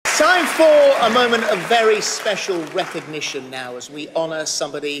time for a moment of very special recognition now as we honour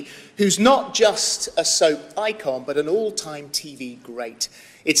somebody who's not just a soap icon but an all-time TV great.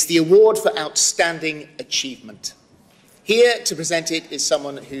 It's the award for outstanding achievement. Here to present it is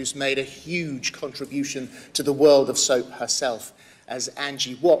someone who's made a huge contribution to the world of soap herself, as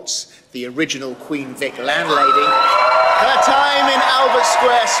Angie Watts, the original Queen Vic landlady. Her time in Albert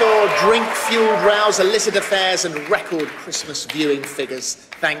Square saw drink-fueled rows, illicit affairs and record Christmas viewing figures,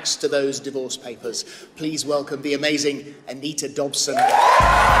 thanks to those divorce papers. Please welcome the amazing Anita Dobson.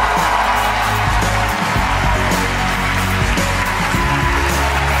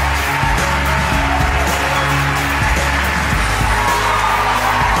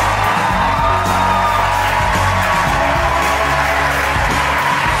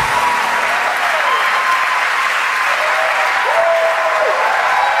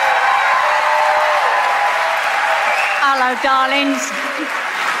 Hello, darlings.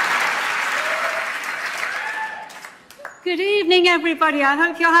 Good evening, everybody. I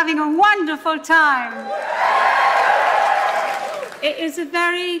hope you're having a wonderful time. It is a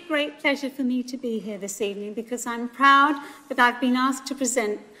very great pleasure for me to be here this evening because I'm proud that I've been asked to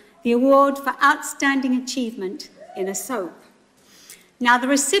present the award for outstanding achievement in a soap. Now, the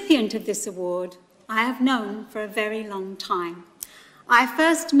recipient of this award I have known for a very long time. I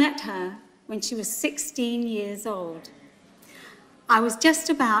first met her when she was 16 years old. I was just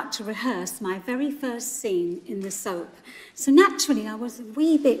about to rehearse my very first scene in the soap, so naturally I was a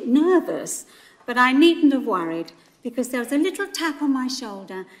wee bit nervous, but I needn't have worried because there was a little tap on my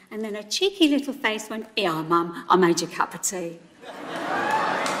shoulder and then a cheeky little face went, "Yeah, Mum, I made you a cup of tea."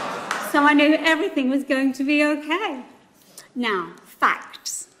 So I knew everything was going to be okay. Now,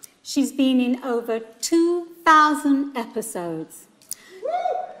 facts. She's been in over 2,000 episodes.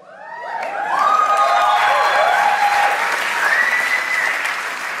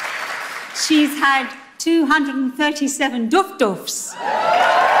 She's had 237 duff-duffs.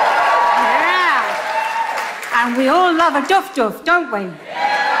 Yeah. And we all love a duff-duff, don't we?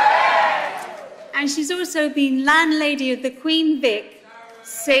 And she's also been landlady of the Queen Vic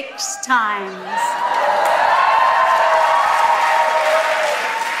 6 times.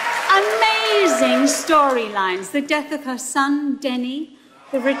 Amazing storylines. The death of her son, Denny.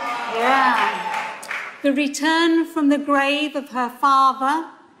 The return from the grave of her father,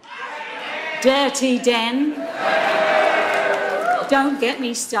 Dirty Den. Don't get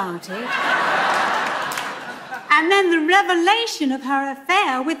me started. And then the revelation of her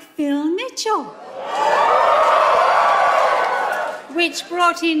affair with Phil Mitchell, which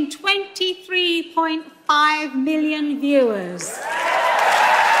brought in 23.5 million viewers.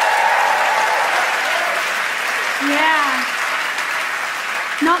 Yeah.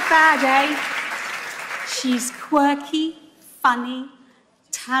 Not bad, eh? She's quirky, funny,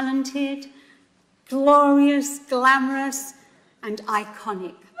 talented, glorious, glamorous, and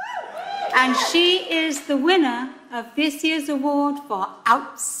iconic. And she is the winner of this year's award for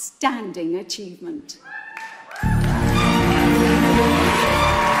outstanding achievement.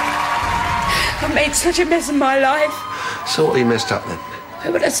 I made such a mess of my life. So what you messed up then?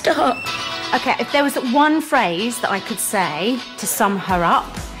 Where would I start? Okay, if there was one phrase that I could say to sum her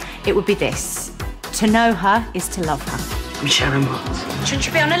up, it would be this. To know her is to love her. I'm Sharon Watts. Shouldn't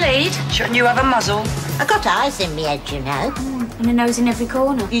you be on a lead? Shouldn't you have a muzzle? I got eyes in my head, you know. And a nose in every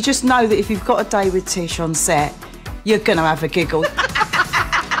corner. You just know that if you've got a day with Tish on set, you're going to have a giggle.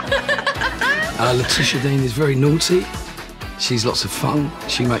 Letitia Dean is very naughty. She's lots of fun.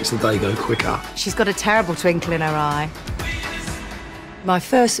 She makes the day go quicker. She's got a terrible twinkle in her eye. My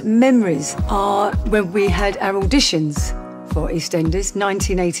first memories are when we had our auditions for EastEnders,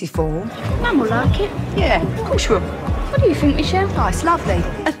 1984. Mum will like it. Yeah, of course you will. What do you think, Michelle? Oh, it's lovely.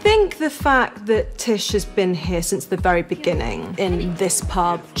 I think the fact that Tish has been here since the very beginning in this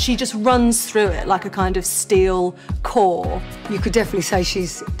pub, she just runs through it like a kind of steel core. You could definitely say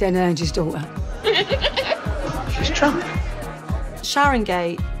she's Dan and Angie's daughter. She's drunk. Sharon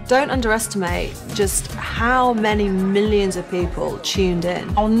Gate, don't underestimate just how many millions of people tuned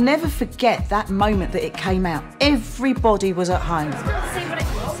in. I'll never forget that moment that it came out. Everybody was at home.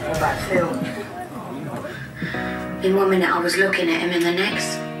 What about Phil? In one minute I was looking at him, in the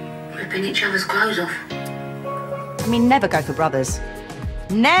next, ripping each other's clothes off. I mean, never go for brothers.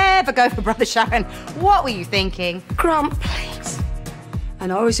 Never go for brothers, Sharon. What were you thinking? Grant, please.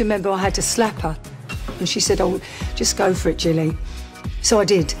 And I always remember I had to slap her. And she said, "Oh, just go for it, Jilly." So I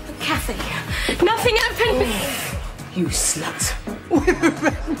did. Kathy, nothing happened. You slut. With a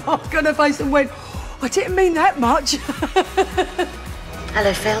red mark on her face and went, "I didn't mean that much."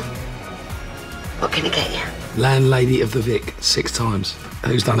 Hello, Phil. What can I get you? Landlady of the Vic 6 times.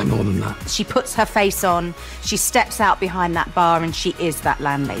 Who's done it more than that? She puts her face on, she steps out behind that bar and she is that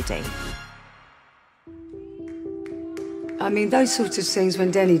landlady. I mean, those sorts of scenes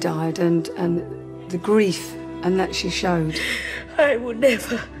when Denny died and the grief and that she showed. I will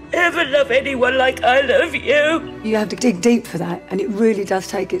never, ever love anyone like I love you. You have to dig deep for that, and it really does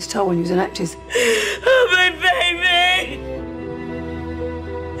take its toll on you as an actress. Oh, my baby!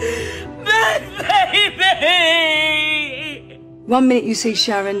 My baby! One minute you see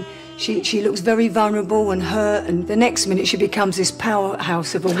Sharon, she looks very vulnerable and hurt, and the next minute she becomes this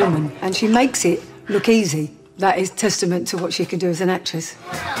powerhouse of a woman, and she makes it look easy. That is testament to what she can do as an actress.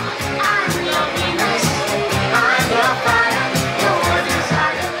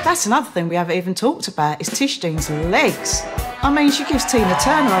 That's another thing we haven't even talked about, is Tish Dean's legs. I mean, she gives Tina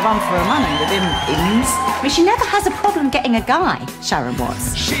Turner a run for her money with them ins. I mean, she never has a problem getting a guy, Sharon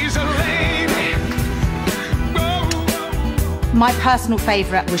Watts. She's a lady. My personal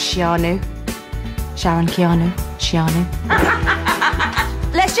favourite was Shianu. Shianu.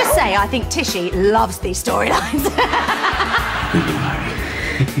 Let's just say I think Tishy loves these storylines.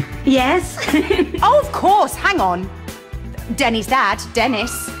 Yes? Oh, of course, hang on. Denny's dad,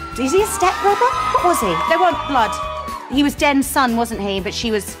 Dennis. Is he a stepbrother? What was he? They weren't blood. He was Den's son, wasn't he? But she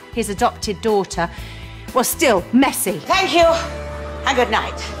was his adopted daughter. Well, still, messy. Thank you, and good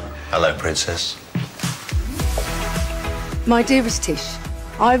night. Hello, Princess. My dearest Tish,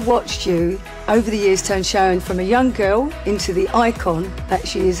 I've watched you over the years turn Sharon from a young girl into the icon that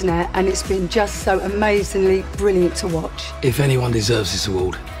she is now, and it's been just so amazingly brilliant to watch. If anyone deserves this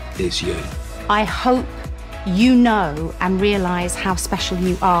award, it's you. I hope you know and realise how special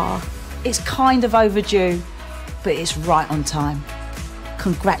you are. It's kind of overdue, but it's right on time.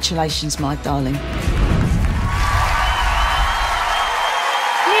 Congratulations, my darling. Please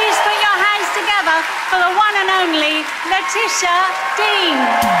put your hands together for the one and only Letitia Dean.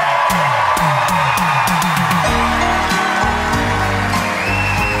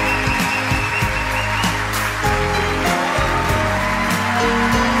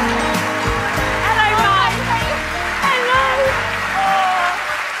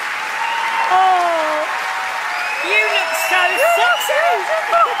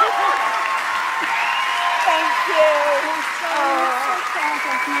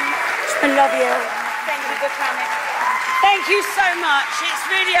 I love you. Thank you for coming. Thank you so much. It's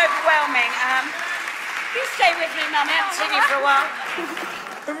really overwhelming. You stay with me, Mummy. I haven't seen you for a while.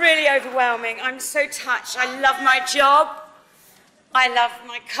 Really overwhelming. I'm so touched. I love my job. I love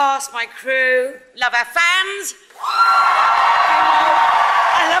my cast, my crew. Love our fans.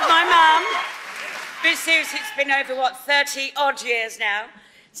 I love my mum. But seriously, it's been over, 30-odd years now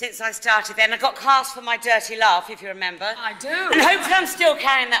since I started then. I got cast for my dirty laugh, if you remember. I do. And hopefully I'm still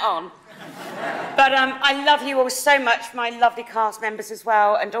carrying that on. But I love you all so much, my lovely cast members as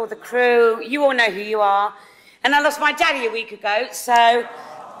well, and all the crew. You all know who you are. And I lost my daddy a week ago, so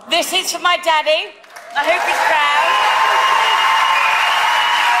this is for my daddy. I hope he's proud.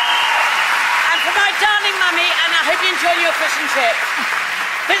 And for my darling mummy, and I hope you enjoy your fish and chips.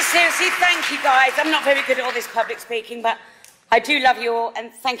 But seriously, thank you guys. I'm not very good at all this public speaking, but I do love you all,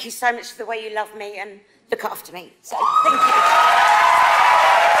 and thank you so much for the way you love me and look after me. So, thank you.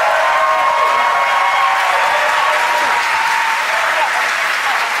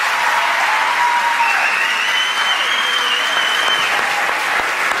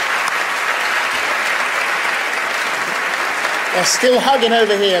 They're still hugging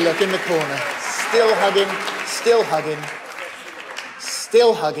over here, look, in the corner. Still hugging, still hugging.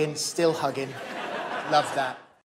 Still hugging, still hugging. Love that.